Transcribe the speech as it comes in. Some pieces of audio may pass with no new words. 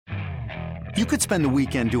You could spend the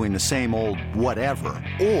weekend doing the same old whatever,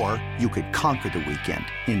 or you could conquer the weekend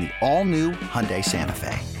in the all-new Hyundai Santa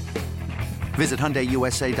Fe. Visit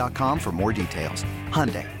HyundaiUSA.com for more details.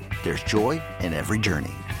 Hyundai, there's joy in every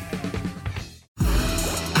journey.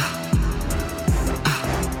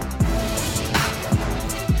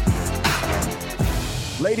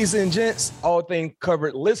 Ladies and gents, all things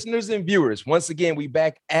covered, listeners and viewers, once again, we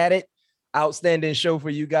back at it. Outstanding show for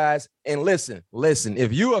you guys. And listen,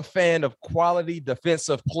 if you're a fan of quality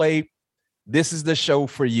defensive play, this is the show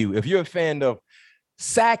for you. If you're a fan of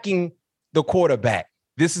sacking the quarterback,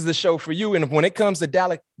 this is the show for you. And when it comes to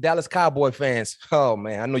Dallas Cowboy fans, oh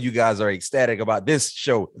man, I know you guys are ecstatic about this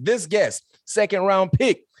show. This guest, second round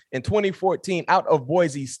pick in 2014 out of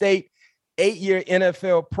Boise State, 8-year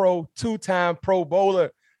NFL pro, 2-time Pro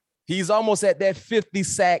Bowler. He's almost at that 50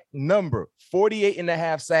 sack number, 48 and a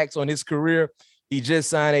half sacks on his career. He just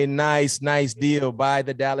signed a nice deal by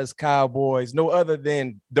the Dallas Cowboys. No other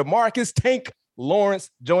than DeMarcus Tank Lawrence.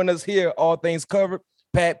 Join us here, all things covered.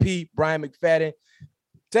 Pat P, Brian McFadden.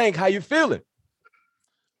 Tank, how you feeling?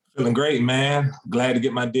 Feeling great, man. Glad to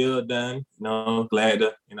get my deal done. Glad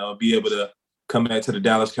to, be able to come back to the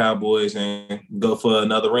Dallas Cowboys and go for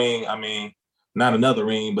another ring. I mean, not another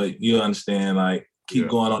ring, but you understand, keep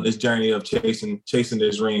going on this journey of chasing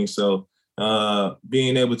this ring. So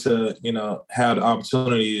being able to, have the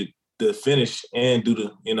opportunity to finish and do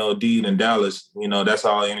the, deed in Dallas, that's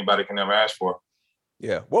all anybody can ever ask for.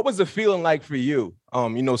 Yeah. What was the feeling like for you? A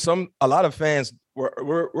lot of fans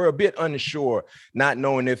were a bit unsure, not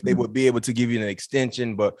knowing if they would be able to give you an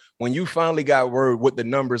extension. But when you finally got word what the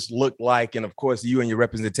numbers looked like, and of course you and your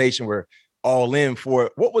representation were all in for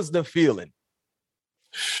it, what was the feeling?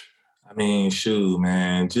 I mean, shoot,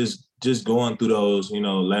 man, just going through those,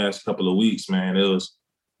 last couple of weeks, man, it was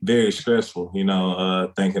very stressful,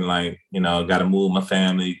 thinking got to move my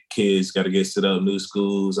family, kids, got to get set up, new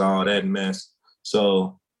schools, all that mess.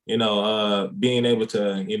 So, being able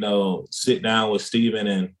to, sit down with Steven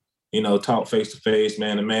and, talk face to face,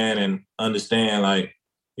 man to man, and understand,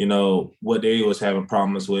 what they was having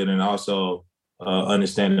problems with, and also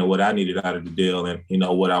understanding what I needed out of the deal and,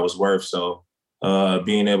 what I was worth. So,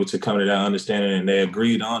 being able to come to that understanding, and they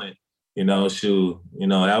agreed on it,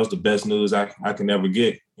 that was the best news I can ever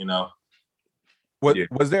get,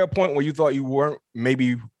 Was there a point where you thought you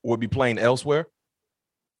would be playing elsewhere?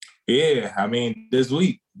 Yeah, I mean, this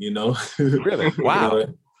week, Really? Wow.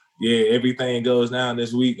 Everything goes down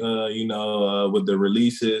this week, with the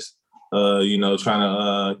releases, trying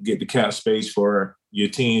to get the cap space for your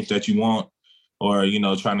teams that you want, or,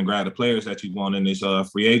 trying to grab the players that you want in this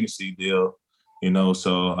free agency deal.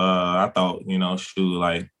 So I thought,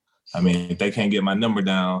 if they can't get my number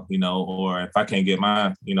down, or if I can't get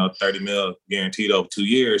my, 30 mil guaranteed over 2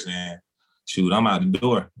 years, then shoot, I'm out the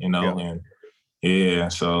door,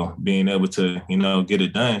 and so being able to, get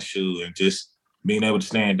it done, shoot, and just being able to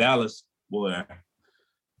stay in Dallas, boy,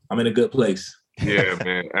 I'm in a good place. Yeah,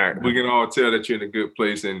 man. We can all tell that you're in a good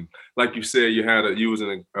place. And like you said, you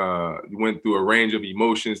went through a range of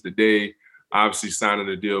emotions today. Obviously signing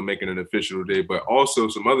the deal, making it official today, but also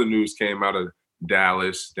some other news came out of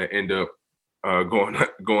Dallas that ended up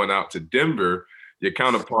going out to Denver. Your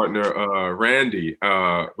counterpartner, Randy.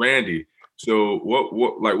 So what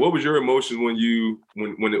was your emotions when you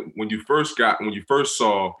first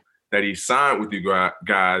saw that he signed with you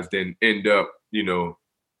guys, then end up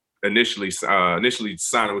initially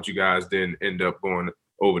signing with you guys, then end up going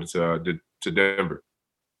over to Denver?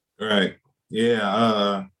 Right.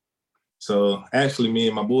 Yeah. So actually, me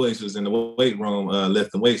and my boys was in the weight room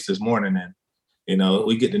lifting weights this morning, and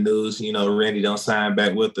we get the news, Randy don't sign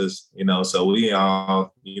back with us, so we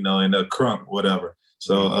all, in the crump, whatever.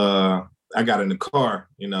 So I got in the car,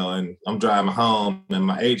 and I'm driving home, and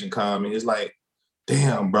my agent called me. He's like,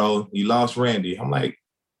 "Damn, bro, you lost Randy." I'm like,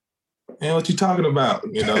 "Man, what you talking about?"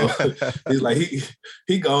 He's like,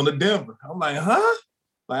 he gone to Denver. I'm like, "Huh?"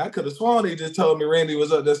 I could have sworn he just told me Randy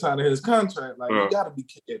was up there signing his contract. You got to be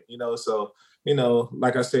kidding, So,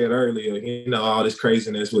 like I said earlier, all this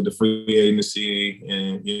craziness with the free agency,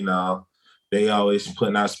 and, they always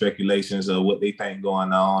putting out speculations of what they think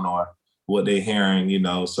going on or what they're hearing,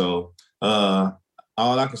 So all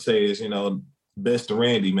I can say is, best to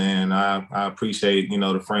Randy, man. I appreciate,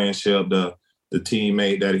 the friendship, the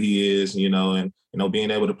teammate that he is, and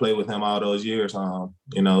being able to play with him all those years,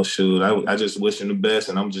 shoot, I just wish him the best,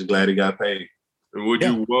 and I'm just glad he got paid. And would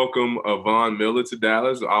you welcome Von Miller to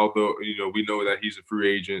Dallas? Although, we know that he's a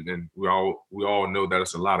free agent, and we all know that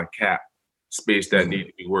it's a lot of cap space that needs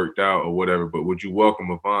to be worked out or whatever, but would you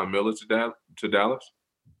welcome Von Miller to Dallas?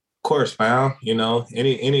 Of course, man.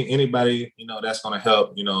 Anybody, that's going to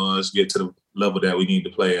help, us get to level that we need to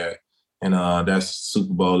play at. And that's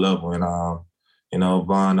Super Bowl level. And,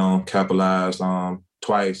 Von capitalized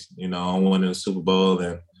twice, on winning the Super Bowl.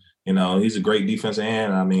 And, he's a great defensive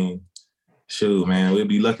end. I mean, shoot, man, we'd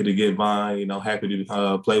be lucky to get Von, happy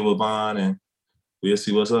to play with Von, and we'll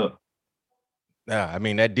see what's up. Yeah, I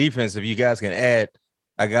mean, that defense, if you guys can add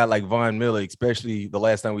a guy like Von Miller, especially the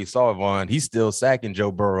last time we saw Von, he's still sacking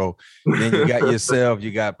Joe Burrow. Then you got yourself,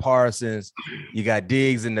 you got Parsons, you got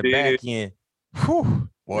Diggs in the back end. Whew,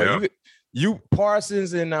 boy, yeah. you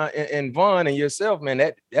Parsons and Von and yourself,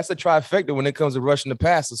 man, that's a trifecta when it comes to rushing the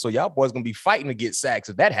passer. So y'all boys gonna be fighting to get sacks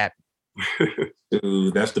if that happens.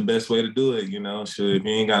 Dude, that's the best way to do it, Shoot, if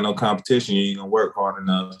you ain't got no competition, you ain't gonna work hard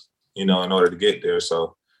enough, in order to get there.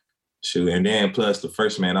 So shoot, and then plus the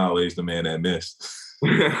first man always the man that missed.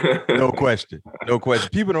 No question.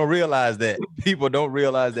 People don't realize that.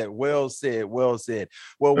 Well said.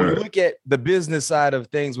 Well, when you look at the business side of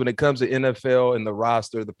things, when it comes to NFL and the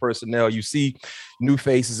roster, the personnel, you see new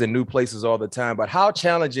faces and new places all the time. But how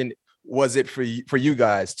challenging was it for you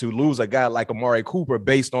guys to lose a guy like Amari Cooper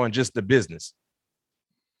based on just the business?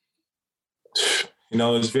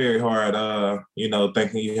 It's very hard,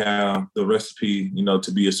 thinking you have the recipe,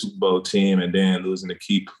 to be a Super Bowl team and then losing the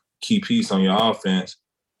key piece on your offense.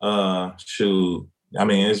 Shoot, I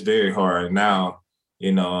mean, it's very hard. Now,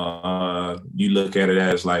 you look at it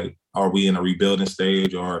as like, are we in a rebuilding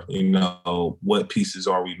stage, or, what pieces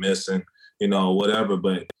are we missing, whatever.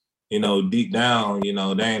 But, deep down,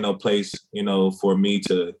 there ain't no place, for me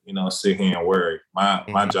to, sit here and worry.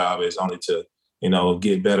 My job is only to,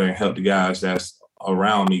 get better and help the guys that's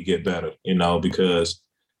around me get better, because,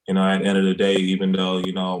 at the end of the day, even though,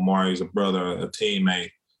 Amari's a brother, a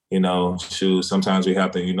teammate, shoot, sometimes we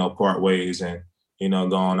have to, part ways and,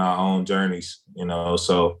 go on our own journeys,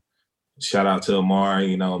 so shout out to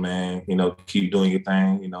Amari, man, keep doing your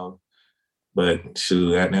thing, but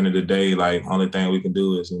shoot, at the end of the day, like, only thing we can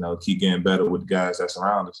do is, keep getting better with the guys that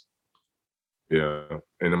surround us. Yeah.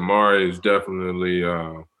 And Amari is definitely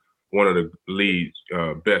one of the lead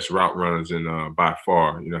best route runners in by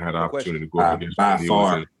far. Had the opportunity to go up against by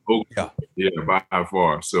far. By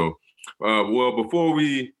far. So, well, before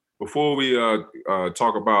we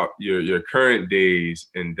talk about your current days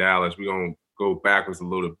in Dallas, we're gonna go backwards a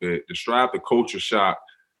little bit. Describe the culture shock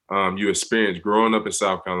you experienced growing up in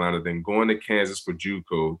South Carolina, then going to Kansas for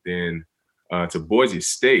JUCO, then to Boise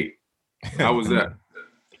State. How was that?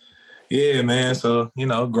 Yeah, man. So,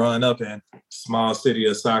 growing up in small city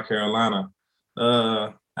of South Carolina,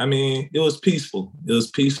 I mean, it was peaceful. It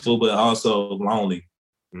was peaceful, but also lonely,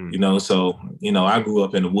 So, I grew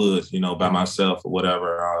up in the woods, by myself or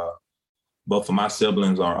whatever. Both of my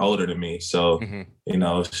siblings are older than me. So,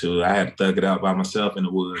 shoot, I had to thug it out by myself in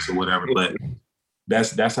the woods or whatever. But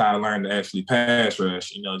that's how I learned to actually pass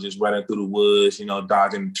rush, just running through the woods,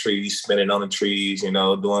 dodging the trees, spinning on the trees,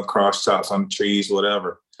 doing cross chops on the trees,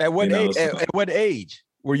 whatever. At what age? At what age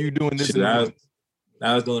were you doing this? I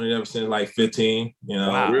was doing it ever since like 15.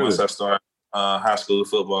 Wow, once I started high school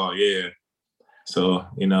football, yeah. So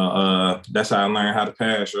that's how I learned how to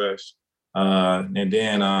pass rush. And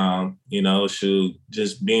then shoot,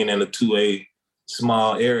 just being in a 2A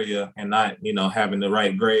small area and not having the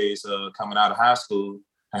right grades coming out of high school,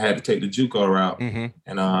 I had to take the JUCO route. Mm-hmm.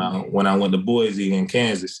 And when I went to Boise in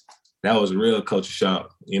Kansas, that was a real culture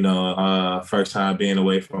shock, first time being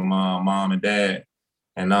away from mom and dad.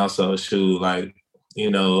 And also, shoot, like,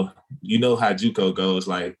 how JUCO goes.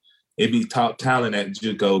 Like, it be top talent at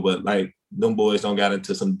JUCO, but, like, them boys don't got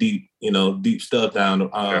into some deep stuff down the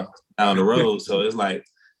road. So it's like,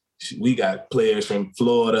 we got players from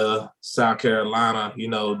Florida, South Carolina,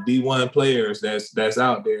 D1 players that's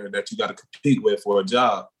out there that you got to compete with for a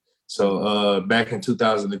job. So back in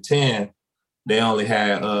 2010, they only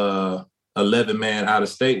had 11-man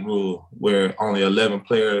out-of-state rule where only 11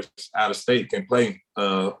 players out of state can play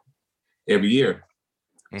every year.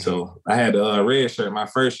 Mm-hmm. So I had a red shirt my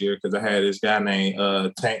first year because I had this guy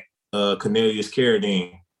named Tank Cornelius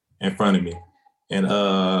Carradine in front of me. And,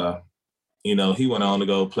 he went on to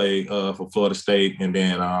go play for Florida State and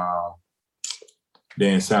then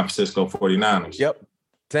San Francisco 49ers. Yep.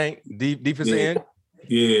 Tank, defensive end.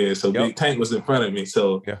 Yeah, so Big Tank was in front of me.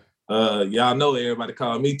 So y'all know everybody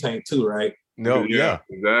called me Tank too, right? No, yeah.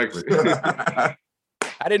 Exactly. I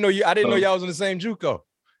didn't know y'all was in the same JUCO.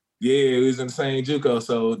 Yeah, we was in the same JUCO.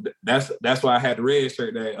 So that's why I had the red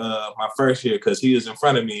shirt that my first year, because he was in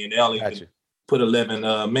front of me and they only could put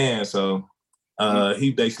 11 men. So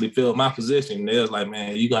he basically filled my position. They was like,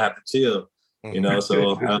 man, you gonna have to chill.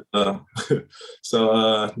 So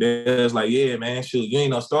they was like, yeah, man, shoot, you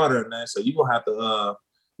ain't no starter in that, so you gonna have to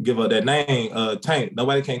give up that name, Tank.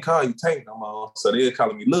 Nobody can call you Tank no more. So they're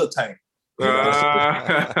calling me Lil Tank.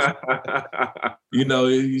 You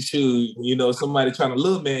know, somebody trying to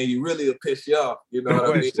little man, you really will piss you off. You know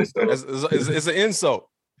what I mean? So, it's an insult.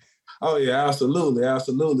 Oh yeah, absolutely.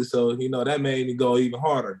 So, that made me go even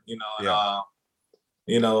harder,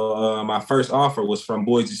 my first offer was from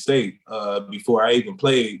Boise State before I even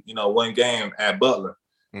played, one game at Butler.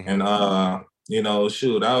 Mm-hmm. And, I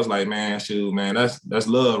was like, man, that's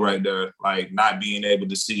love right there. Like not being able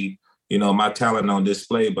to see, my talent on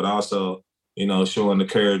display, but also, showing the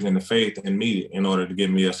courage and the faith in me in order to give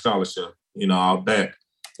me a scholarship, all back,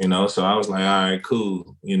 So I was like, all right,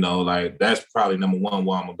 cool. Like that's probably number one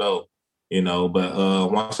where I'm gonna go,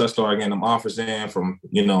 But once I started getting them offers in from,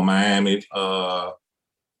 Miami,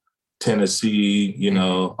 Tennessee,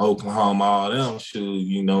 Oklahoma, all them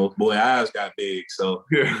boy, eyes got big. So,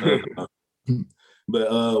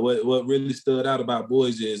 but what really stood out about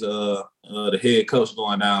Boise is the head coach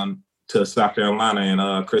going down to South Carolina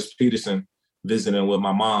and Chris Peterson visiting with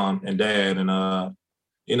my mom and dad and,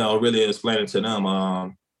 really explaining to them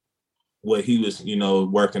what he was,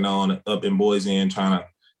 working on up in Boise and trying to,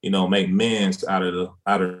 make men's out of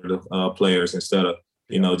the players instead of,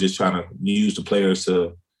 just trying to use the players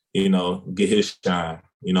to, get his shine.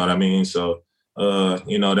 You know what I mean? So,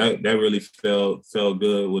 that really felt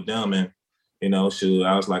good with them. And, I was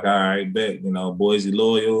like, all right, bet, Boise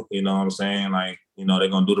loyal, you know what I'm saying? Like, they're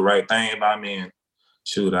going to do the right thing by me. And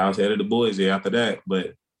I was headed to Boise after that.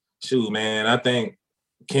 But man, I think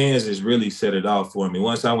Kansas really set it off for me.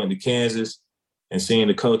 Once I went to Kansas and seeing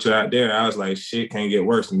the culture out there, I was like, shit can't get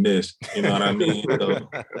worse than this. You know what I mean? So,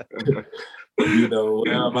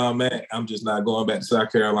 wherever I'm at, I'm just not going back to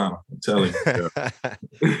South Carolina. I'm telling you.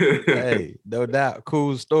 Hey, no doubt.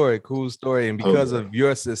 Cool story. And because of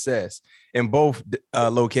your success in both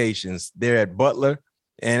locations, there at Butler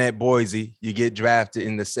and at Boise, you get drafted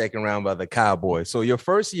in the second round by the Cowboys. So your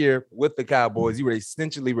first year with the Cowboys, you were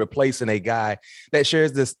essentially replacing a guy that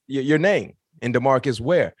shares your name in DeMarcus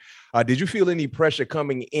Ware. Did you feel any pressure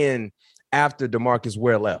coming in after DeMarcus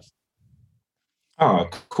Ware left? Oh,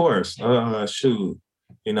 of course. I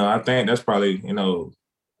think that's probably,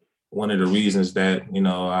 one of the reasons that,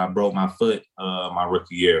 I broke my foot my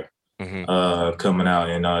rookie year, coming out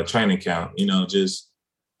in training camp,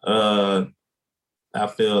 I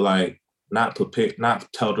feel like not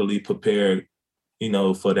totally prepared,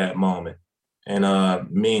 for that moment. And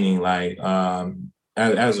meaning like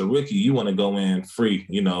as a rookie, you want to go in free,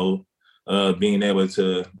 being able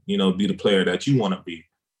to, be the player that you want to be.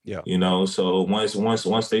 Yeah. So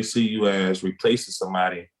once they see you as replacing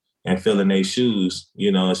somebody and filling their shoes,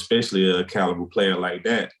 especially a caliber player like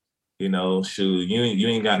that, you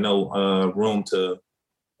ain't got no room to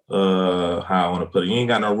how I want to put it. You ain't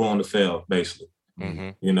got no room to fail, basically.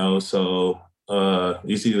 Mm-hmm. So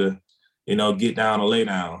it's either, get down or lay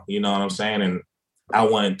down, you know what I'm saying? And I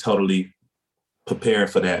wasn't totally prepared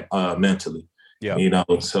for that mentally. Yeah.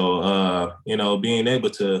 So being able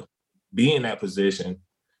to be in that position,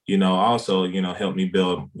 also, helped me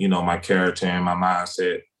build, my character and my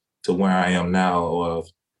mindset to where I am now of,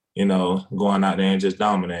 going out there and just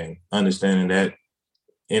dominating, understanding that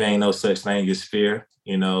it ain't no such thing as fear.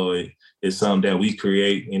 It's something that we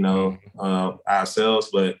create, ourselves,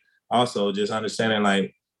 but also just understanding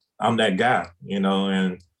like I'm that guy,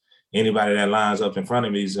 and anybody that lines up in front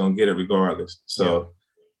of me is going to get it regardless. So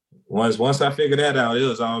once I figured that out, it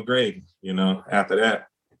was all great, after that.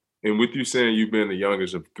 And with you saying you've been the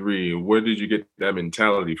youngest of three, where did you get that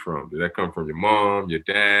mentality from? Did that come from your mom, your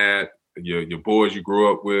dad, your boys you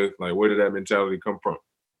grew up with? Like, where did that mentality come from?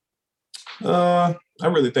 I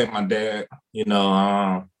really think my dad,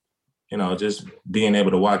 just being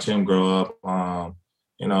able to watch him grow up, I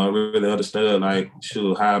really understood like,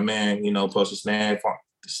 how a man, supposed to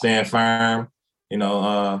stand firm,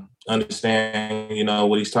 understand,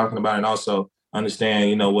 what he's talking about, and also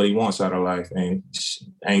understand, what he wants out of life, and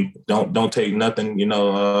don't take nothing,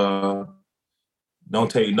 don't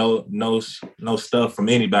take no stuff from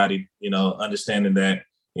anybody, understanding that,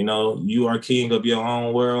 you are king of your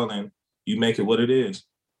own world and you make it what it is.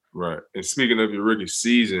 Right. And speaking of your rookie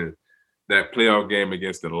season, that playoff game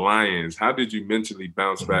against the Lions, how did you mentally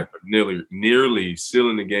bounce back from nearly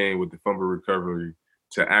sealing the game with the fumble recovery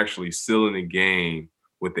to actually sealing the game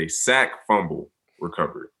with a sack fumble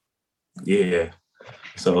recovery? Yeah.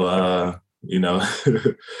 So,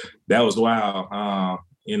 that was wild.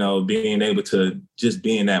 Being able to just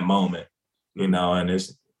be in that moment, and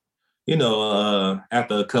it's,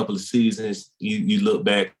 after a couple of seasons, you look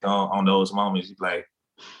back on those moments, you're like,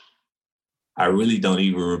 I really don't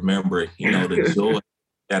even remember, the joy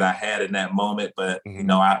that I had in that moment, but you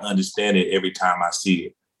know, I understand it every time I see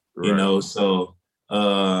it. Right. You know, so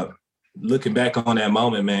looking back on that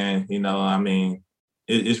moment, man, you know, I mean,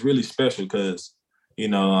 it's really special because, you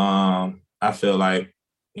know, I feel like,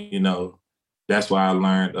 you know, that's why I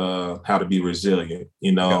learned how to be resilient,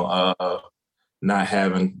 you know, not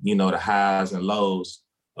having, you know, the highs and lows,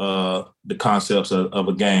 the concepts of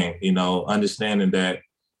a game, you know, understanding that,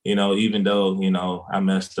 you know, even though, you know, I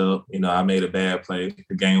messed up, you know, I made a bad play,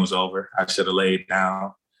 the game was over, I should have laid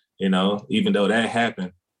down, you know, even though that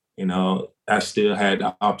happened, you know, I still had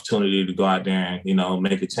the opportunity to go out there and, you know,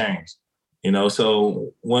 make a change, you know.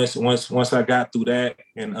 So once I got through that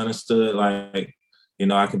and understood, like, you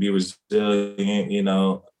know, I can be resilient, you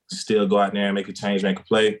know, still go out there and make a change, make a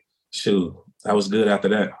play, shoot, I was good after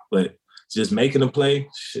that. But just making a play,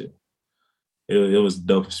 shit, it was a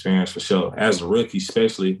dope experience for sure. As a rookie,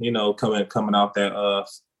 especially, you know, coming off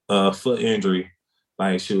that foot injury,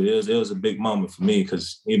 like, shoot, it was a big moment for me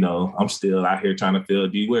because, you know, I'm still out here trying to fill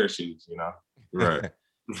D wear shoes, you know. Right.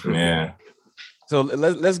 Yeah. So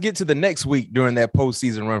let's get to the next week during that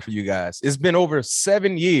postseason run for you guys. It's been over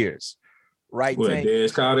 7 years, right? What,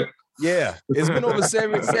 Dez caught it? Yeah, it's been over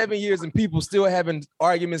 7 years, and people still having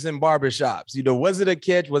arguments in barbershops. You know, was it a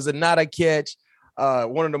catch? Was it not a catch?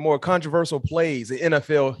 One of the more controversial plays in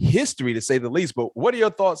NFL history, to say the least. But what are your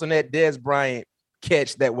thoughts on that Dez Bryant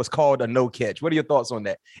catch that was called a no catch? What are your thoughts on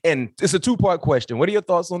that? And it's a two-part question. What are your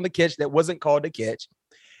thoughts on the catch that wasn't called a catch?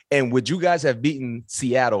 And would you guys have beaten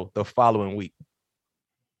Seattle the following week?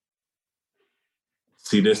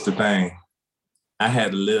 See, this the thing. I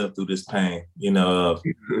had to live through this pain, you know,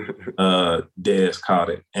 of Dez caught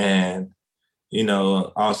it. And, you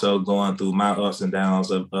know, also going through my ups and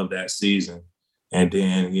downs of that season. And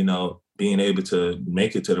then, you know, being able to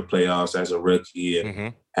make it to the playoffs as a rookie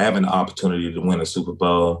and having the opportunity to win a Super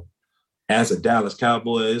Bowl. As a Dallas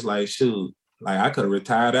Cowboy, it's like, shoot, like I could have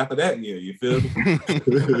retired after that year, you feel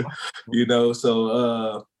me? You know,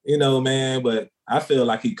 so, you know, man, but I feel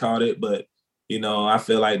like he caught it, but you know, I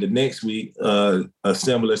feel like the next week, a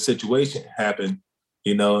similar situation happened,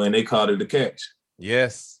 you know, and they called it a catch.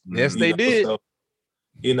 Yes, they did. So,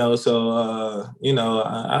 you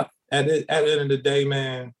know, at the end of the day,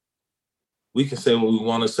 man, we can say what we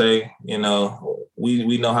want to say. You know,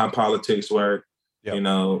 we know how politics work. Yep. You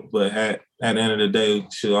know, but at the end of the day,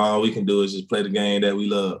 sure, all we can do is just play the game that we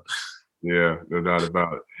love. Yeah, no doubt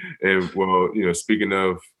about it. And well, you know, speaking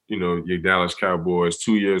of, you know, your Dallas Cowboys,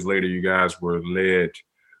 2 years later, you guys were led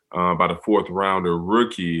by the fourth rounder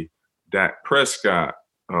rookie, Dak Prescott,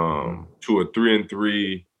 to a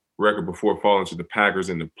 3-3 record before falling to the Packers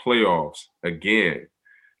in the playoffs again.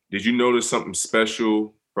 Did you notice something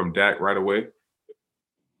special from Dak right away?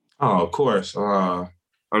 Oh, of course.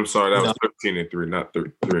 I'm sorry, that was 13-3, not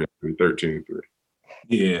 3-3, 13-3.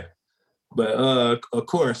 Yeah. But of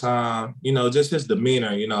course, you know, just his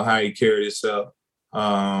demeanor, you know, how he carried himself.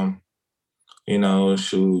 You know,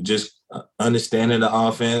 just understanding the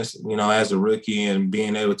offense, you know, as a rookie and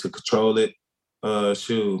being able to control it.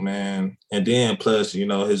 Man. And then plus, you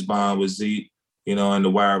know, his bond with Zeke, you know, and the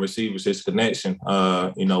wide receivers, his connection,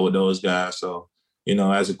 you know, with those guys. So, you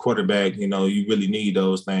know, as a quarterback, you know, you really need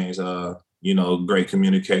those things, you know, great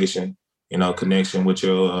communication, you know, connection with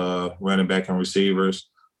your running back and receivers,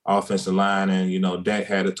 offensive line, and, you know, Dak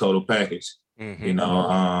had a total package. You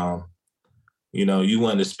know, you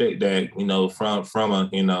wouldn't expect that, you know, from a,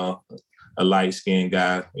 you know, a light-skinned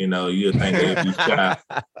guy, you know, you'd think they'd be shy,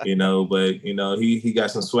 you know, but, you know, he got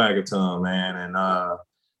some swagger to him, man. And,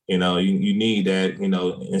 you know, you need that, you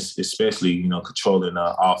know, especially, you know, controlling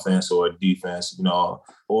an offense or a defense, you know,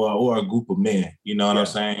 or a group of men, you know what I'm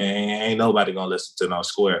saying? Ain't nobody going to listen to no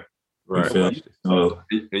square. Right. So,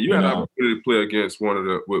 and you had an opportunity to play against one of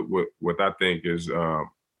the, what I think is,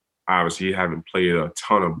 obviously he haven't played a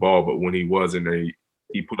ton of ball, but when he was in there,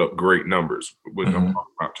 he put up great numbers. I'm talking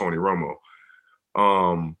about Tony Romo.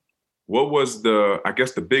 What was I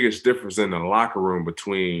guess the biggest difference in the locker room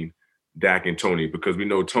between Dak and Tony? Because we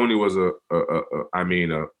know Tony was a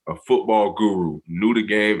football guru, knew the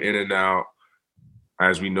game in and out.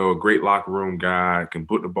 As we know, a great locker room guy, can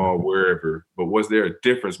put the ball wherever. But was there a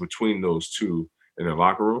difference between those two in the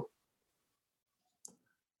locker room?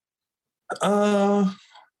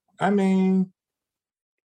 I mean,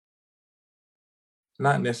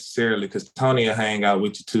 not necessarily, because Tony will hang out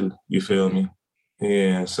with you too. You feel me?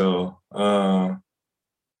 Yeah. So I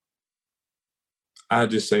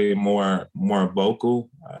just say more vocal.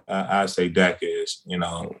 I say Dak is, you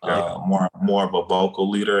know, more of a vocal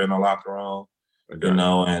leader in the locker room. You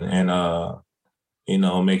know, and you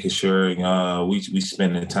know, making sure we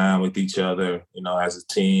spending time with each other, you know, as a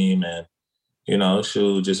team, and you know,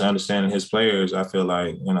 shoot, just understanding his players, I feel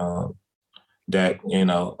like, you know, Dak, you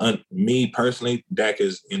know, me personally, Dak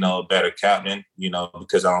is, you know, a better captain, you know,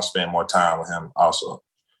 because I don't spend more time with him also.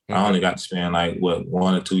 I only got to spend like, 1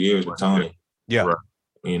 or 2 years with Tony. Yeah. Right.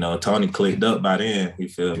 You know, Tony clicked up by then. You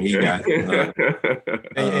feel me? He got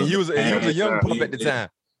and you was a young pup at the time.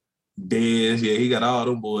 Dez, yeah, he got all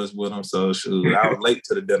them boys with him. So shoot, I was late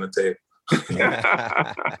to the dinner table.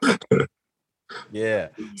 Yeah.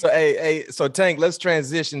 So so Tank, let's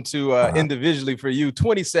transition to individually for you.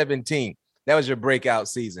 2017, that was your breakout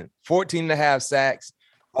season. 14 and a half sacks,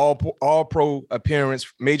 all pro appearance,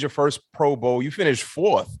 made your first Pro Bowl. You finished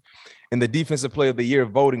 4th in the Defensive Player of the Year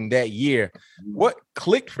voting that year. What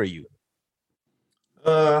clicked for you?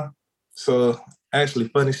 So actually,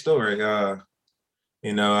 funny story.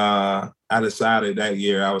 You know, I decided that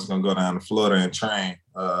year I was gonna go down to Florida and train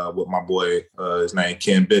with my boy, his name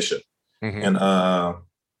Ken Bishop. And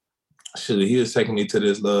he was taking me to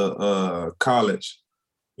this little college,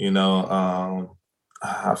 you know,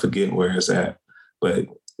 I forget where it's at, but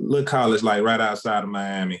little college like right outside of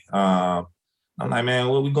Miami. I'm like, man,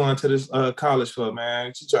 what we going to this college for,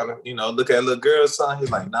 man? You trying to, you know, look at little girls, son? He's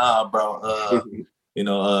like, nah, bro. You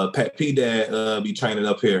know, Pat P Dad be training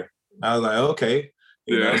up here. I was like, okay.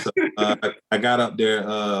 You know, so I got up there,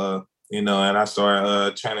 you know, and I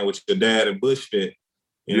started training with your dad in Bushfit.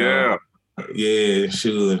 You know? Yeah,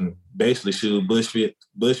 shoot, and basically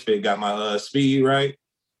Bushfit got my speed right,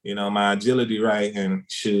 you know, my agility right, and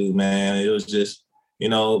shoot, man, it was just, you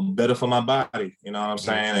know, better for my body, you know what I'm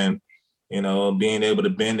saying? And, you know, being able to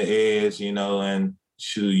bend the edge, you know, and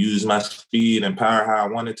shoot, use my speed and power how I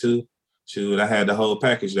wanted to. Shoot, I had the whole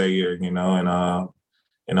package that year, you know, and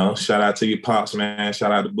you know, shout out to your pops, man.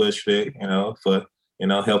 Shout out to Bushfit, you know, for, you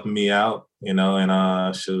know, helping me out, you know,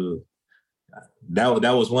 and shoot.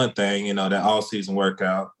 That was one thing, you know, that all season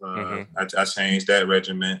workout. I changed that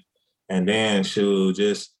regimen. And then, shoot,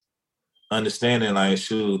 just understanding, like,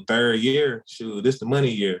 shoot, 3rd year, shoot, this the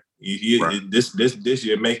money year. This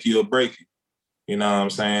year make you or break you. You know what I'm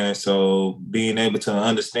saying? And so being able to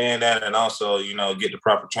understand that and also, you know, get the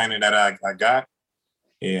proper training that I got,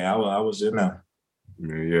 yeah, I was in there.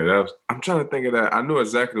 Yeah, I'm trying to think of that. I know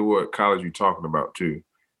exactly what college you're talking about, too.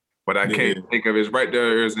 But I can't think of it. It's right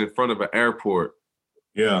there. It's in front of an airport.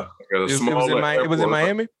 Yeah. It was in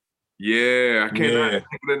Miami? Yeah, I can't think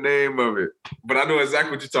of the name of it. But I know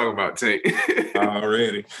exactly what you're talking about, Tank.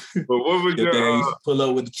 Already. But what was your pull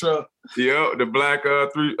up with the truck? Yeah, the black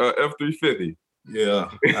F-350. Yeah,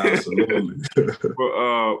 absolutely. But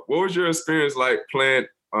what was your experience like playing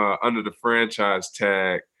under the franchise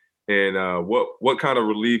tag? And what kind of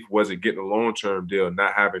relief was it getting a long-term deal,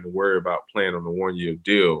 not having to worry about playing on a 1-year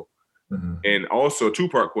deal? And also,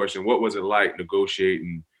 2-part question, what was it like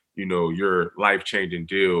negotiating, you know, your life-changing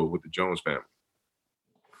deal with the Jones family?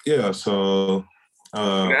 Yeah, so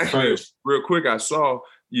actually, real quick, I saw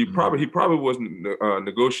he probably wasn't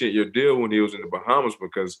negotiating your deal when he was in the Bahamas,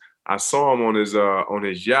 because I saw him on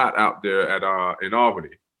his yacht out there in Albany.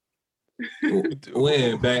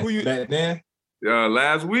 When? Back then?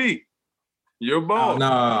 Last week. Your boss.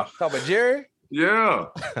 Nah. Talk about Jerry? Yeah.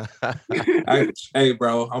 Hey,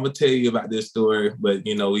 bro, I'm gonna tell you about this story, but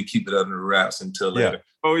you know, we keep it under wraps until later.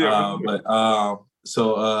 Oh yeah.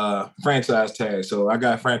 So franchise tag. So I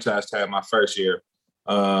got franchise tag my first year.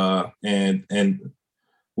 And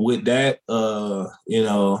with that, you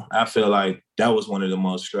know, I feel like that was one of the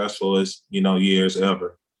most stressful, you know, years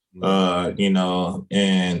ever. You know,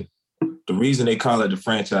 and the reason they call it the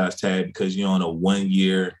franchise tag because you're on a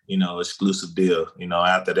 1-year, you know, exclusive deal. You know,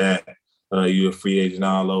 after that, you're a free agent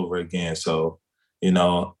all over again. So, you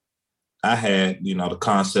know, I had, you know, the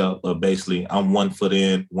concept of basically I'm 1 foot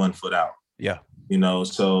in, 1 foot out. Yeah. You know,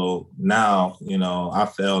 so now, you know, I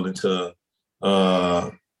fell into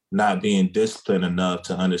not being disciplined enough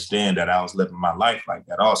to understand that I was living my life like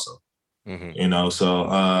that also. You know,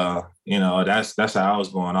 so, you know, that's how I was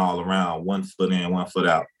going all around, 1 foot in, 1 foot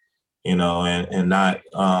out. You know, and not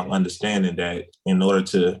understanding that in order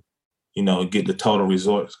to, you know, get the total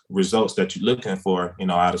results that you're looking for, you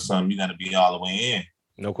know, out of something, you're going to be all the way in.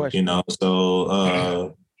 No question. You know,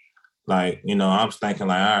 so, like, you know, I'm thinking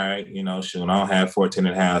like, all right, you know, shoot, I don't have 14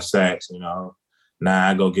 and a half sacks, you know. Now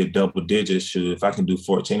I go get double digits, shoot, if I can do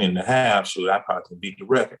 14 and a half, shoot, I probably can beat the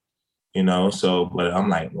record, you know. So, but I'm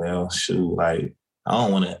like, well, shoot, like, I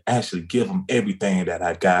don't want to actually give them everything that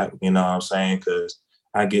I got, you know what I'm saying? Because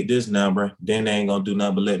I get this number, then they ain't gonna do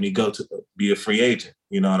nothing but let me go to be a free agent.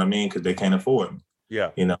 You know what I mean? Because they can't afford me.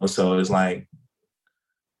 Yeah. You know, so it's like,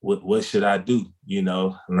 what should I do? You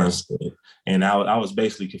know, and I was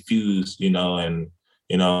basically confused. You know, and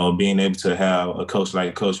you know, being able to have a coach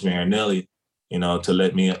like Coach Marinelli, to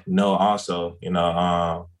let me know also,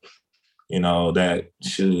 that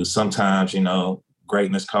sometimes,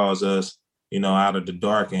 greatness calls us, out of the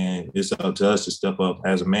dark, and it's up to us to step up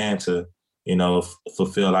as a man to,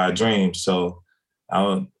 fulfill our dreams. So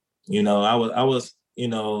I was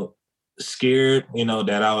scared,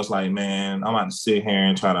 that I was like, man, I'm about to sit here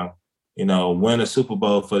and try to, win a Super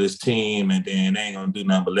Bowl for this team, and then they ain't gonna do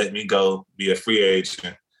nothing but let me go be a free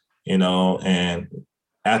agent, and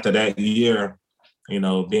after that year,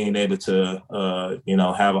 being able to,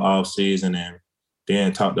 have an off season and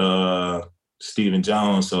then talk to Stephen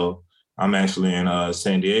Jones. So I'm actually in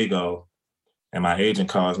San Diego, and my agent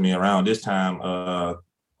calls me around this time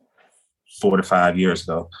 4 to 5 years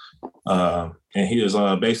ago. And he was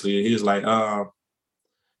like,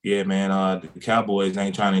 yeah, man, the Cowboys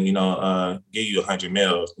ain't trying to, give you 100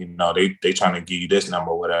 mils. They trying to give you this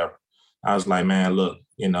number or whatever. I was like, man, look,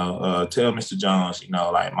 tell Mr. Jones,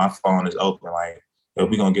 like my phone is open. Like, if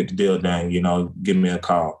we're going to get the deal done, give me a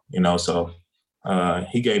call, So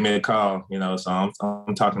he gave me a call, so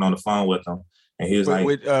I'm talking on the phone with him. And he was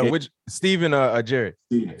which Steven or Jared?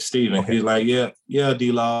 Steven. Okay. He's like, yeah,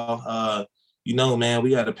 D-Law. Man,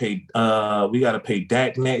 we got to pay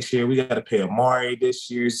Dak next year. We got to pay Amari this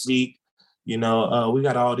year, Zeke. We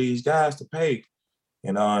got all these guys to pay,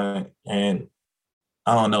 and I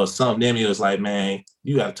don't know, something in me was like, man,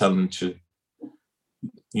 you got to tell them the truth.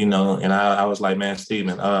 And I was like, man,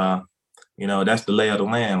 Steven, that's the lay of the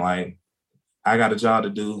land. Like, I got a job to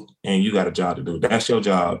do and you got a job to do. That's your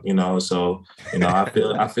job, So,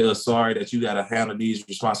 I feel sorry that you got to handle these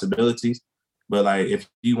responsibilities. But like, if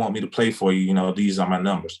you want me to play for you, these are my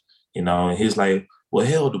numbers, And he's like, well,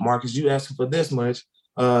 hell, DeMarcus, you asking for this much.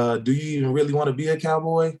 Do you even really want to be a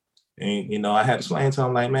Cowboy? And, I had to explain to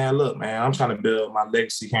him like, man, look, man, I'm trying to build my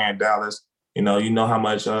legacy here in Dallas. You know how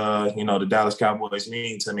much, the Dallas Cowboys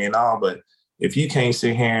mean to me and all. But if you can't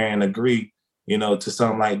sit here and agree, to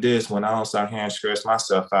something like this, when I don't start here and stress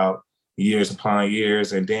myself out years upon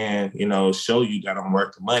years, and then, show you that I'm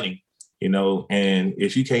worth the money, and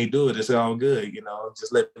if you can't do it, it's all good,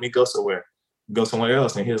 just let me go somewhere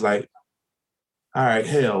else. And he was like, all right,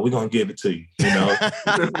 hell, we're going to give it to you,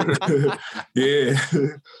 Yeah.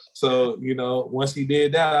 So, once he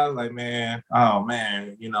did that, I was like, man, oh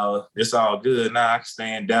man, it's all good. Now I can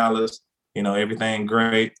stay in Dallas, everything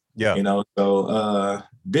great. Yeah. So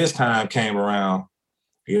this time came around,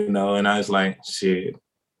 and I was like, shit,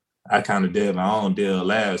 I kind of did my own deal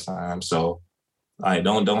last time. So like,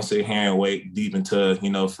 don't sit here and wait deep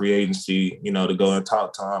into, free agency, to go and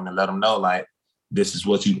talk to them and let them know, like, this is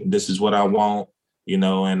what I want,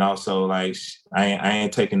 and also like, I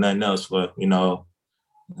ain't taking nothing else for,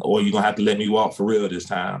 or you're gonna have to let me walk for real this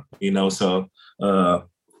time, So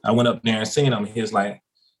I went up there and seen him. He was like,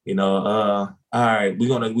 all right, we're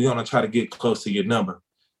gonna try to get close to your number,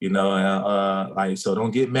 like, so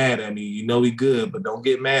don't get mad at me. We good, but don't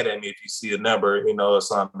get mad at me if you see a number, or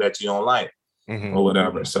something that you don't like. Mm-hmm. Or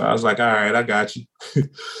whatever. So I was like, all right, I got you.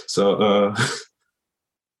 So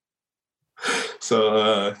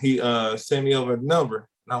he sent me over a number.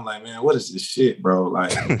 And I'm like, man, what is this shit, bro?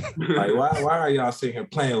 Like, why are y'all sitting here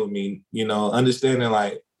playing with me? Understanding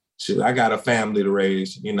like, shoot, I got a family to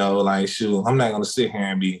raise, like, shoot, I'm not gonna sit here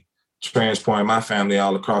and be transporting my family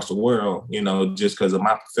all across the world, just because of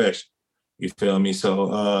my profession. You feel me?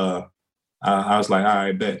 So I was like, all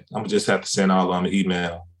right, bet. I'm gonna just have to send all on the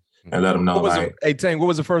email. And let them know. Hey, Tank, what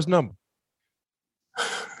was the first number?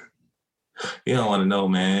 You don't want to know,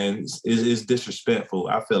 man. It's disrespectful.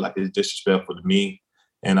 I feel like it's disrespectful to me,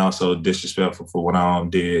 and also disrespectful for what I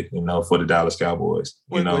did, for the Dallas Cowboys.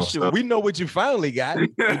 We know what you finally got,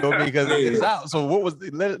 because it's out. So what was?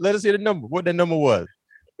 Let us hear the number. What that number was?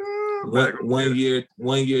 1 year,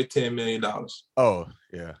 $10 million. Oh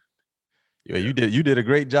yeah. Yeah, you did a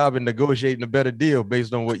great job in negotiating a better deal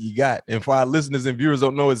based on what you got. And for our listeners and viewers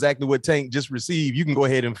don't know exactly what Tank just received, you can go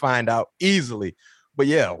ahead and find out easily. But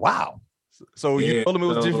yeah, wow. So you told him it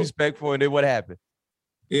was disrespectful, and then what happened?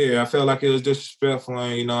 Yeah, I felt like it was disrespectful.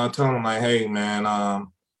 And, I told him like, hey, man,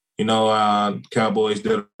 Cowboys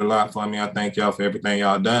did a lot for me. I thank y'all for everything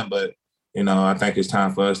y'all done. But, I think it's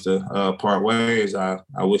time for us to part ways. I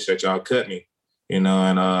wish that y'all cut me, and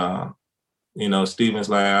Steven's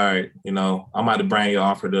like, all right, I'm about to bring your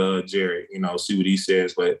offer to Jerry, see what he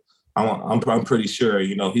says. But I'm pretty sure,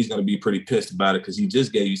 he's going to be pretty pissed about it because he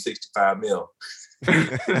just gave you $65 million.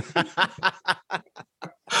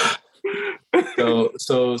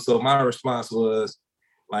 So my response was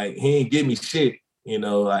like, he ain't give me shit,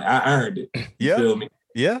 like I earned it. You feel me?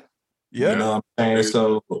 Yeah. You know what I'm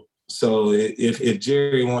saying? So if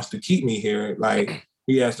Jerry wants to keep me here, like,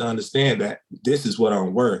 he has to understand that this is what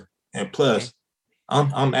I'm worth. And plus,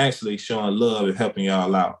 I'm actually showing love and helping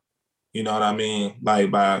y'all out. You know what I mean? Like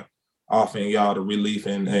by offering y'all the relief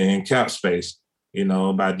and cap space, you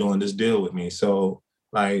know, by doing this deal with me. So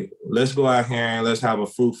like, let's go out here and let's have a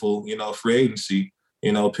fruitful, you know, free agency,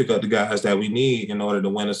 you know, pick up the guys that we need in order to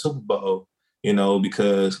win a Super Bowl, you know,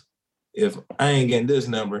 because if I ain't getting this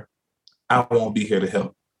number, I won't be here to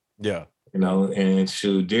help. Yeah. You know, and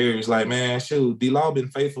shoot, Jerry's like, man, shoot, D-Law been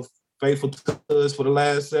faithful to us for the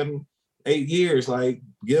last 7-8 years. Like,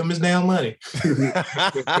 give him his damn money.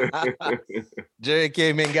 Jerry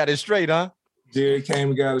came in and got it straight, huh? Jerry came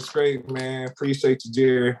and got it straight, man. Appreciate you,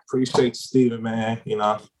 Jerry. Appreciate you, Steven, man. You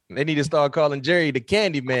know. They need to start calling Jerry the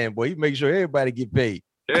Candy Man, boy. He make sure everybody get paid.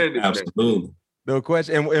 Absolutely. No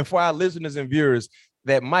question. And for our listeners and viewers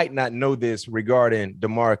that might not know this regarding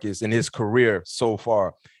DeMarcus and his career so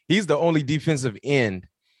far, he's the only defensive end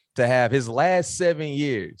to have his last 7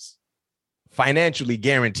 years financially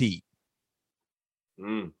guaranteed.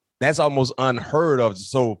 That's almost unheard of.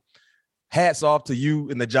 So hats off to you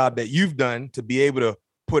and the job that you've done to be able to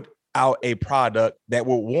put out a product that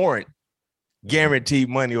will warrant guaranteed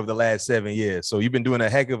money over the last 7 years. So you've been doing a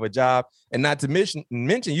heck of a job, and not to mention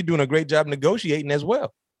you're doing a great job negotiating as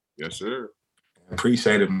well. Yes, sir.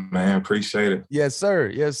 Appreciate it, man. Appreciate it. Yes, sir.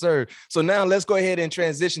 Yes, sir. So now let's go ahead and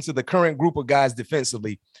transition to the current group of guys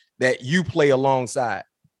defensively that you play alongside.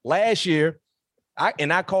 Last year,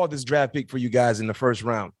 I called this draft pick for you guys in the first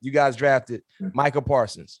round. You guys drafted Micah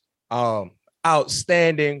Parsons.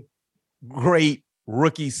 Outstanding, great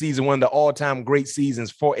rookie season, one of the all-time great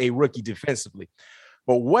seasons for a rookie defensively.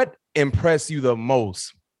 But what impressed you the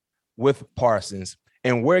most with Parsons,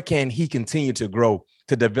 and where can he continue to grow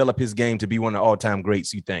to develop his game to be one of the all-time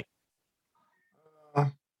greats, you think?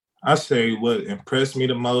 I say what impressed me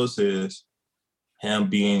the most is him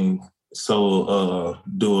being so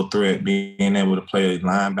dual threat, being able to play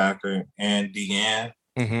linebacker and DN.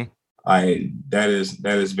 Mm-hmm. That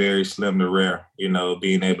is very slim to rare, you know,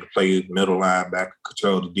 being able to play middle linebacker,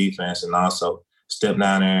 control the defense, and also step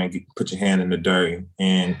down there and put your hand in the dirt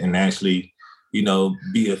and actually, you know,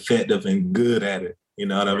 be effective and good at it. You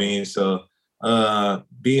know what I mean? So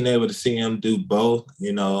being able to see him do both,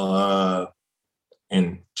 you know,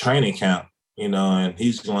 in training camp, you know, and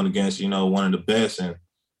he's going against, you know, one of the best and,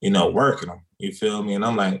 you know, working him. You feel me? And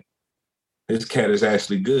I'm like, this cat is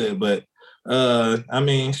actually good. But, I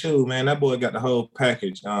mean, shoot, man, that boy got the whole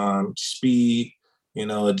package. Speed, you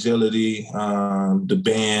know, agility, the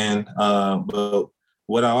bend. But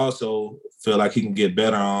what I also feel like he can get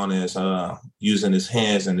better on is using his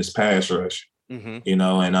hands in his pass rush, you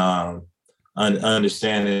know, and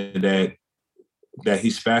understanding that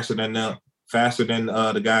he's faster than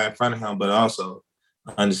the guy in front of him, but also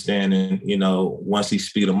understanding, you know, once he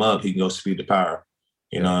speed him up, he can go speed to power,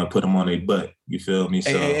 you know, and put him on a butt. You feel me?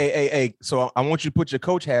 So, hey. So I want you to put your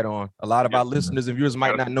coach hat on. A lot of our listeners and viewers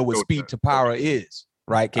might not know what speed to power is,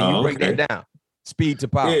 right? Can you break that down? Speed to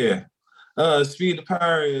power. Yeah. Speed to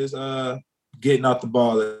power is getting off the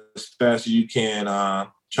ball as fast as you can,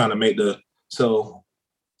 trying to make so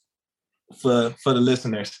for the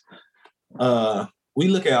listeners, we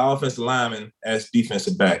look at offensive linemen as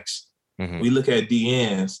defensive backs. Mm-hmm. We look at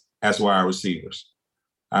DNs as wide receivers.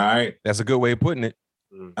 All right. That's a good way of putting it.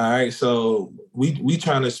 All right. So we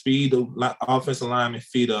trying to speed the offensive lineman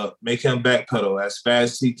feet up, make him backpedal as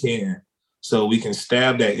fast as he can so we can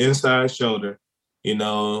stab that inside shoulder, you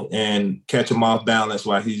know, and catch him off balance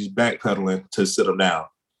while he's backpedaling to sit him down.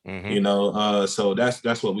 Mm-hmm. You know, so that's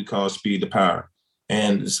what we call speed to power.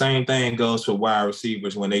 And the same thing goes for wide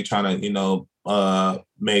receivers when they trying to, you know,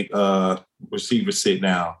 make receivers sit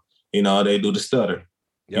down. You know, they do the stutter.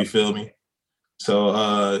 Yep. You feel me?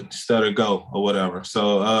 So stutter go or whatever.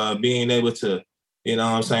 So being able to, you know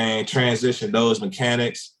what I'm saying, transition those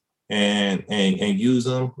mechanics and use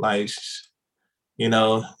them, like, you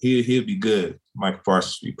know, he'll be good. Mike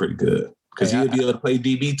Parsons will be pretty good because he'll be able to play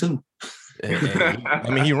DB too. I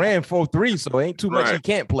mean, he ran 4.3, so ain't too much he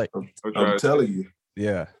can't play. I'm telling you.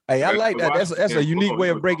 Yeah. Hey, I like that. That's a unique way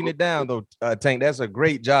of breaking it down, though, Tank. That's a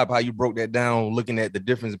great job how you broke that down, looking at the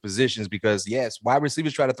difference in positions, because, yes, wide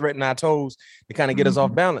receivers try to threaten our toes to kind of get us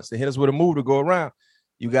off balance. They hit us with a move to go around.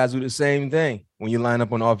 You guys do the same thing when you line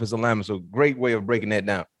up on the offensive lineman. So great way of breaking that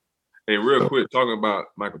down. Hey, real quick, talking about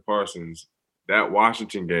Michael Parsons, that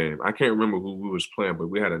Washington game, I can't remember who we was playing, but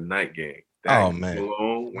we had a night game.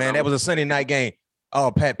 That was a Sunday night game.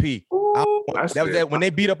 Oh, Pat P. Was that when they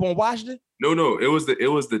beat up on Washington? No, it was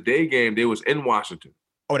the day game. They was in Washington.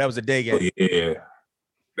 Oh, that was a day game. Yeah,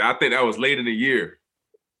 I think that was late in the year.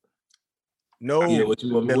 No,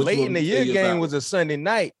 the late in the year game was a Sunday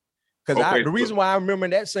night. Because the reason why I remember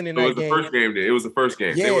that Sunday night game. It was the first game there. It was the first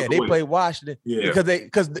game. Yeah, they played Washington. Yeah.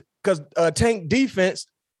 Because Tank defense,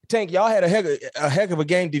 y'all had a heck of a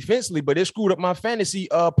game defensively, but it screwed up my fantasy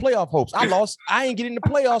playoff hopes. I lost. I ain't getting the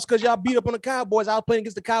playoffs because y'all beat up on the Cowboys. I was playing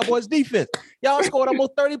against the Cowboys defense. Y'all scored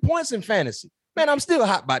almost 30 points in fantasy. Man, I'm still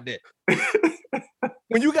hot about that.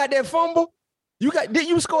 When you got that fumble, did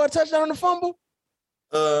you score a touchdown on the fumble?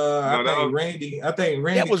 I think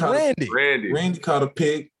Randy. That was Randy. Randy caught a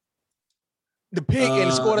pick. The pick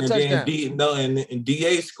and scored a touchdown. And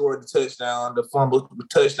DA scored the touchdown, the fumble, the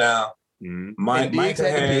touchdown. Mm-hmm.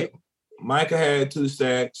 Micah had 2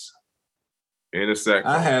 sacks. And a sack.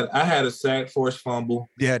 I had a sack, forced fumble.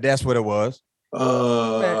 Yeah, that's what it was.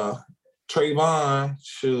 Trayvon,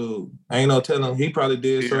 shoot, ain't no telling. He probably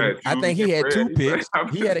did something. I think he had 2 picks.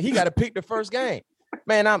 He got to pick the first game.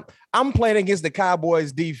 Man, I'm playing against the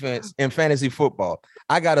Cowboys defense in fantasy football.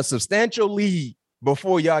 I got a substantial lead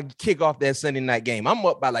before y'all kick off that Sunday night game. I'm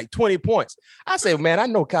up by like 20 points. I say, man, I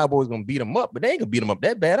know Cowboys gonna beat them up, but they ain't gonna beat them up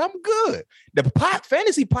that bad. I'm good. The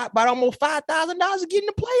fantasy pot bought almost $5,000 to get in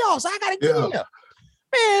the playoffs. I gotta get in there.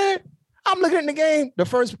 Man, I'm looking at the game. The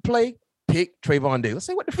first play, pick Trayvon Diggs. Let's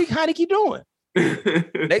say, what the freak Heinicke doing?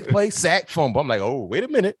 Next play, sack, fumble. I'm like, oh, wait a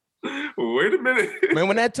minute. Man,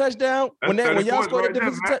 when that touchdown, when y'all scored that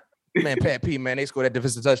defensive touchdown, man, Pat P, man, they scored that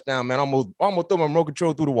defensive touchdown, man. Almost threw my remote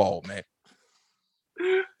control through the wall, man.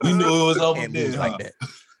 You knew it was over then, like that.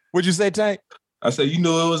 What'd you say, Tank? I said, you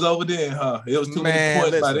knew it was over then, huh? It was too many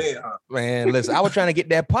points by then, huh? Man, listen, I was trying to get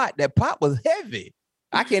that pot. That pot was heavy.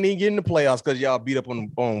 I can't even get in the playoffs because y'all beat up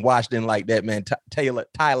on Washington like that, man. Taylor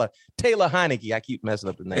Heinicke. I keep messing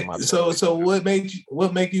up the name. So what make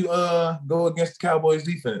you go against the Cowboys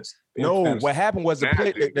defense? No, what happened was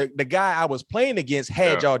the guy I was playing against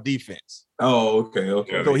had y'all defense. Oh,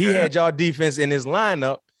 okay. So he had y'all defense in his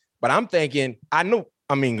lineup. But I'm thinking,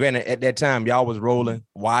 granted, at that time, y'all was rolling.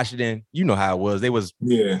 Washington, you know how it was. They was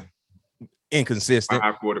inconsistent.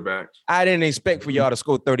 High quarterbacks. I didn't expect for y'all to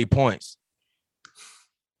score 30 points.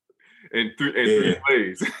 In three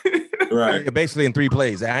plays. Right. Basically in 3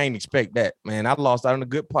 plays. I ain't expect that, man. I lost out on a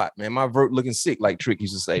good pot, man. My vert looking sick, like Trick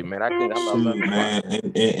used to say, man. I lost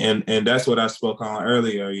man. And that's what I spoke on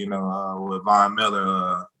earlier, with Von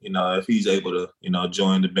Miller, if he's able to,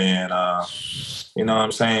 join the band, you know what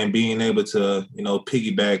I'm saying, being able to,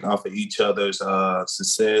 piggyback off of each other's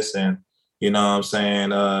success, and you know what I'm saying,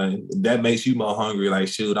 that makes you more hungry. Like,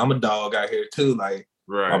 shoot, I'm a dog out here too. Like,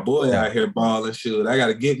 right. My boy out here balling, shoot, I got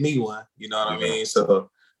to get me one. You know what I mean? So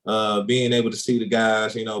being able to see the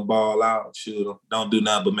guys, ball out, shoot, don't do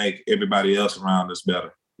nothing but make everybody else around us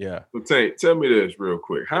better. Yeah. So Tank, tell me this real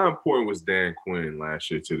quick. How important was Dan Quinn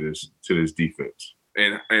last year to this defense?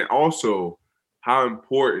 And also how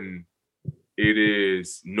important it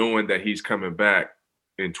is knowing that he's coming back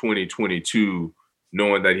in 2022,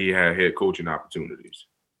 knowing that he had head coaching opportunities.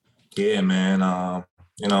 Yeah, man.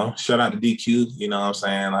 Shout out to DQ, you know what I'm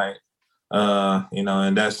saying? Like,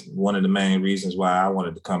 and that's one of the main reasons why I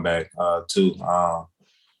wanted to come back too.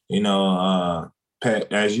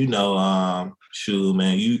 Pat, as you know, shoot,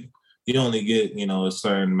 man, you only get, a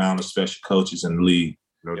certain amount of special coaches in the league.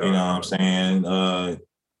 No doubt. You know what I'm saying?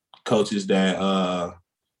 Coaches that,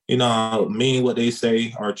 mean what they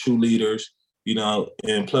say, are true leaders,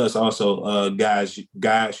 and plus also guides you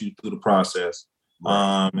through the process.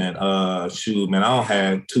 Shoot, man, I don't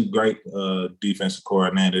have 2 great defensive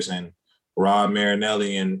coordinators, and Rob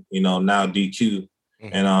Marinelli and, now DQ.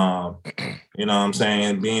 And, you know what I'm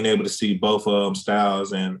saying, being able to see both of them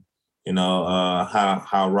styles, and,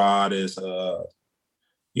 how Rod is,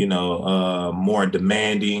 more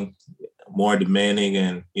demanding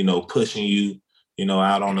and, pushing you,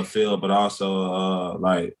 out on the field, but also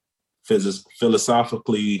like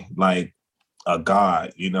philosophically like a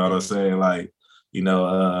god, you know what I'm saying? Like,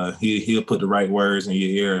 he'll put the right words in your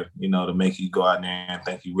ear, to make you go out there and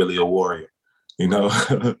think you're really a warrior,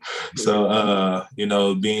 So,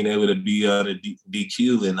 being able to be on the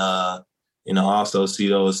DQ and, also see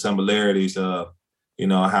those similarities of,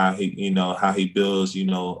 how he builds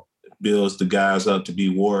the guys up to be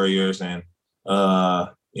warriors, and,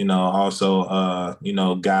 also,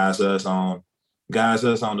 guides us on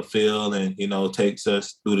the field, and, takes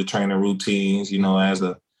us through the training routines,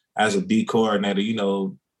 as a D coordinator,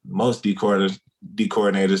 most D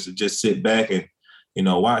coordinators just sit back and,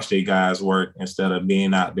 watch their guys work instead of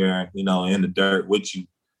being out there, in the dirt with you,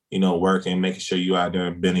 working, making sure you out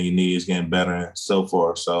there bending your knees, getting better, and so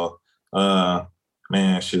forth. So,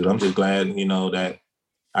 man, shoot, I'm just glad, that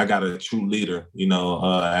I got a true leader,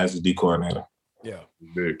 as a D coordinator. Yeah.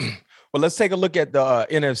 Well, let's take a look at the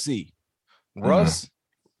NFC. Russ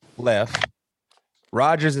left.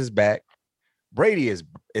 Rodgers is back. Brady is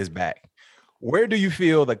back. Where do you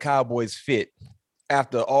feel the Cowboys fit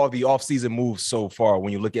after all the offseason moves so far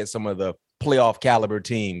when you look at some of the playoff caliber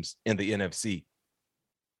teams in the NFC?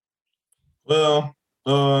 Well,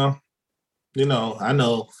 I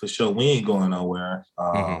know for sure we ain't going nowhere.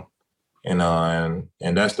 And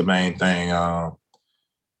that's the main thing.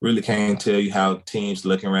 Really can't tell you how teams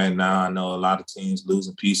looking right now. I know a lot of teams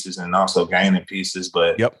losing pieces and also gaining pieces,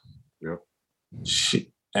 but yep. Shit.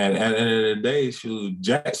 And at the end of the day,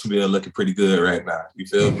 Jacksonville looking pretty good right now. You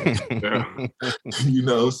feel me?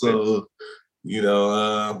 So we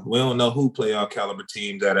don't know who playoff caliber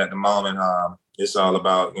teams at the moment. It's all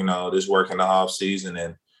about this work in the off season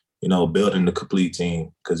and building the complete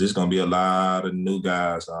team, because there's gonna be a lot of new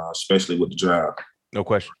guys, especially with the draft. No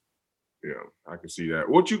question. Yeah, I can see that.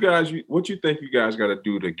 What you think you guys got to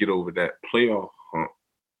do to get over that playoff hump?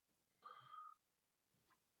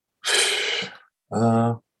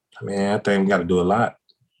 I think we got to do a lot.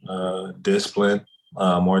 Discipline,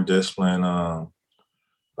 more discipline,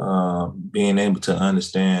 being able to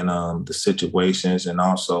understand the situations, and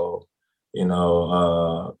also,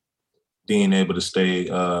 being able to stay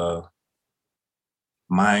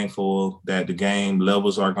mindful that the game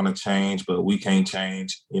levels are going to change, but we can't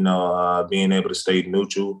change. Being able to stay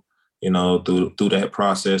neutral, through that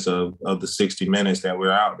process of the 60 minutes that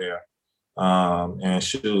we're out there. Also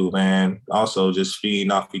just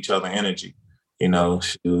feeding off each other energy, I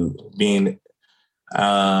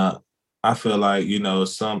feel like,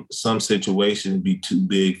 some situations be too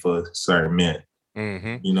big for certain men.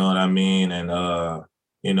 Mm-hmm. You know what I mean? And,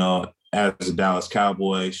 as a Dallas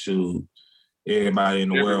Cowboy, everybody in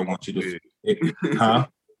the world wants you to, huh?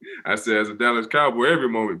 I said, as a Dallas Cowboy, every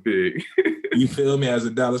moment big. You feel me? As a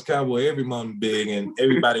Dallas Cowboy, every moment big, and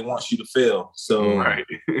everybody wants you to fail. So right.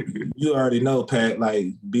 You already know, Pat, like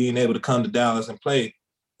being able to come to Dallas and play,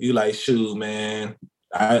 you like, man,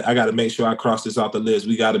 I got to make sure I cross this off the list.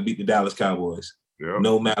 We got to beat the Dallas Cowboys,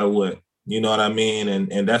 no matter what. You know what I mean?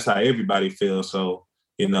 And that's how everybody feels. So,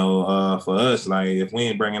 for us, like, if we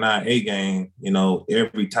ain't bringing our A game,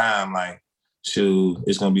 every time, like,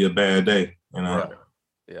 it's going to be a bad day, Right.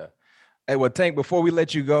 Yeah. Hey, well, Tank, before we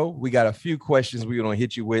let you go, we got a few questions we're going to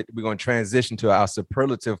hit you with. We're going to transition to our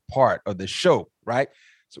superlative part of the show, right?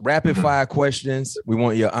 So rapid fire questions. We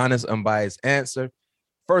want your honest, unbiased answer.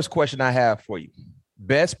 First question I have for you.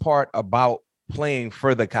 Best part about playing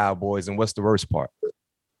for the Cowboys, and what's the worst part?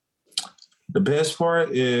 The best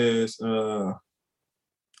part is, the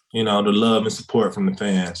love and support from the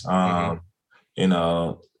fans.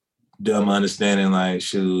 Them understanding, like,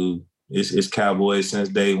 it's Cowboys since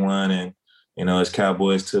day one, and it's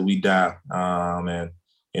Cowboys till we die.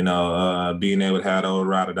 Being able to have those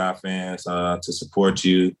ride or die fans to support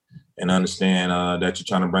you and understand that you're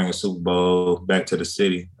trying to bring a Super Bowl back to the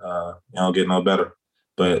city. You don't get no better.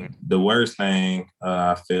 But the worst thing,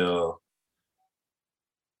 I feel,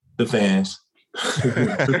 the fans.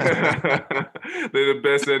 They're the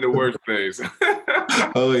best and the worst things.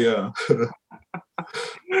 Oh yeah.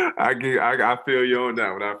 I feel you on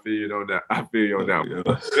that one. I feel you on that one.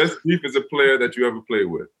 Best defensive player that you ever played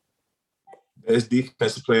with? Best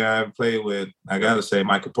defensive player I ever played with, I gotta say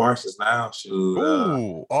Micah Parsons now.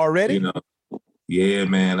 Ooh, already? Yeah,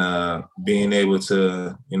 man. Being able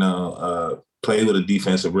to, play with a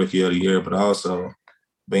defensive rookie of the year, but also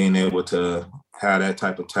being able to have that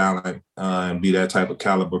type of talent and be that type of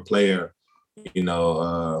caliber player,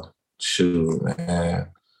 man,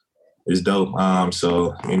 it's dope.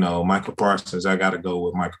 Michael Parsons, I got to go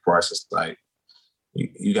with Michael Parsons. Like,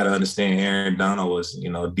 you got to understand, Aaron Donald was,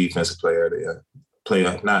 defensive player of the year,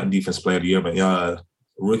 not defensive player of the year, but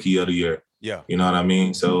rookie of the year. Yeah. You know what I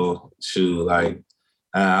mean? So,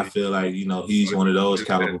 I feel like, he's one of those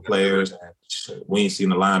caliber players. And we ain't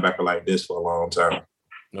seen a linebacker like this for a long time.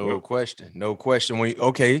 No question.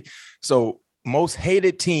 Okay, so most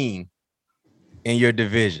hated team in your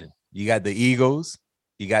division. You got the Eagles,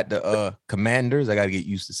 you got the Commanders. I got to get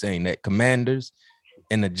used to saying that. Commanders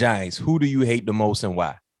and the Giants. Who do you hate the most and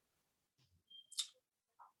why?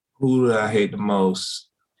 Who do I hate the most?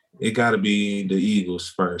 It got to be the Eagles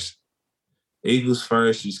first. Eagles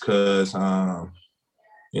first is because,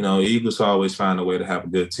 Eagles always find a way to have a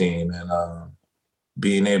good team. And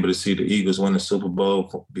being able to see the Eagles win the Super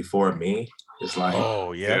Bowl before me, it's like,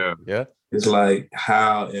 oh, yeah. It's like,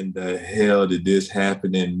 how in the hell did this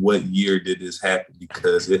happen, and what year did this happen?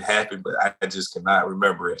 Because it happened, but I just cannot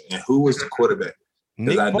remember it. And who was the quarterback?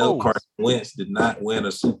 Because I know Carson Wentz did not win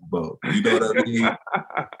a Super Bowl. You know what I mean?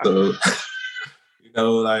 So,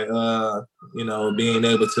 being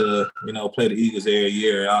able to, play the Eagles every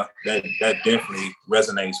year, that definitely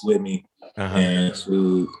resonates with me. And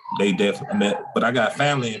they definitely met. But I got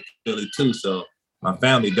family in Philly too, so my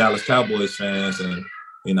family Dallas Cowboys fans, and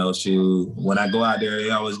when I go out there,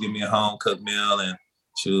 they always give me a home cooked meal, and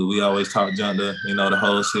we always talk junk to the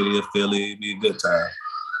whole city of Philly. It'd be a good time.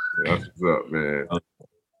 That's what's up, man.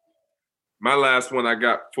 My last one I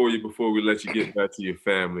got for you before we let you get back to your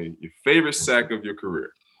family. Your favorite sack of your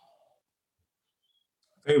career?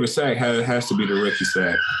 Favorite sack has to be the rookie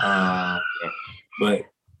sack. But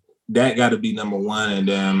that got to be number one, and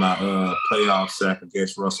then my playoff sack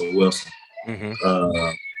against Russell Wilson. Mm-hmm.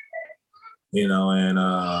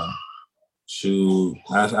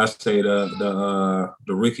 I say the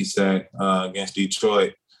rookie sack against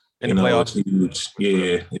Detroit. In the playoffs? It was huge.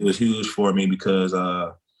 Yeah, it was huge for me because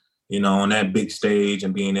on that big stage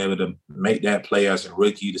and being able to make that play as a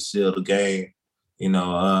rookie to seal the game.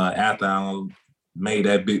 After I made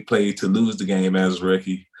that big play to lose the game as a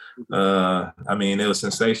rookie. It was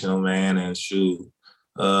sensational, man. And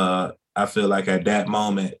I feel like at that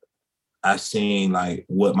moment, I seen like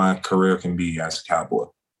what my career can be as a Cowboy.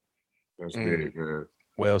 That's big, man.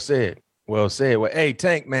 Well said. Well, hey,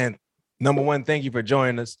 Tank, man, number one, thank you for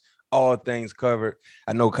joining us. All things covered.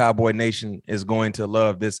 I know Cowboy Nation is going to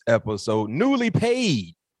love this episode. Newly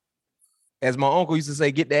paid. As my uncle used to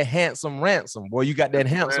say, get that handsome ransom. Boy, you got that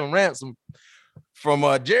handsome ransom from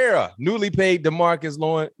Jera. Newly paid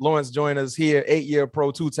DeMarcus Lawrence joined us here, 8-year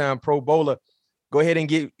pro, 2-time Pro Bowler. Go ahead and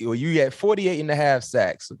you at 48.5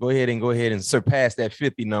 sacks. So go ahead and surpass that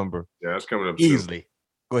 50 number. Yeah, that's coming up easily. Soon.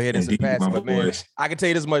 Go ahead and surpass it. But man, I can tell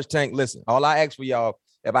you this much, Tank. Listen, all I ask for y'all,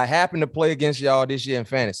 if I happen to play against y'all this year in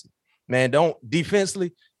fantasy, man, don't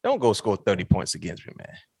go score 30 points against me,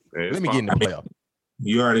 man. Hey, let me get in the playoff.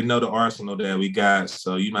 You already know the arsenal that we got,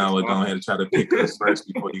 so you might as well go ahead and try to pick us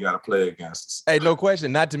first before you got to play against us. Hey, no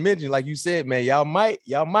question. Not to mention, like you said, man, y'all might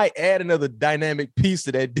add another dynamic piece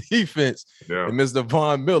to that defense, and Mr.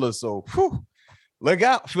 Von Miller. So, look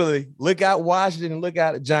out, Philly. Look out, Washington, and look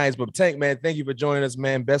out, the Giants. But Tank, man, thank you for joining us,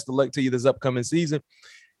 man. Best of luck to you this upcoming season,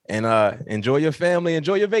 and enjoy your family,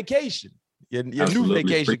 enjoy your vacation, your new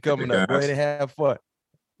vacation coming up. Go ahead and have fun.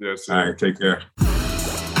 Yes, sir. All right, take care.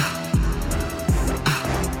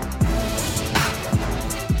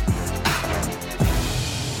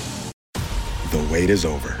 The wait is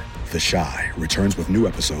over. The Chi returns with new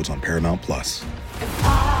episodes on Paramount+.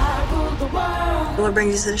 What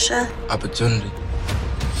brings you to the Chi? Opportunity.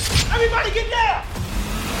 Everybody get down!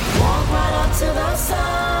 Walk right up to the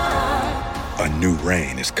side. A new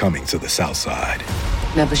reign is coming to the South Side.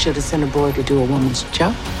 Never should have sent a boy to do a woman's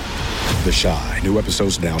job. The Chi. New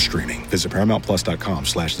episodes now streaming. Visit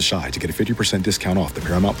ParamountPlus.com/The Chi to get a 50% discount off the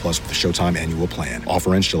Paramount Plus with the Showtime annual plan.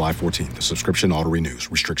 Offer ends July 14th. The subscription auto-renews.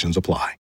 Restrictions apply.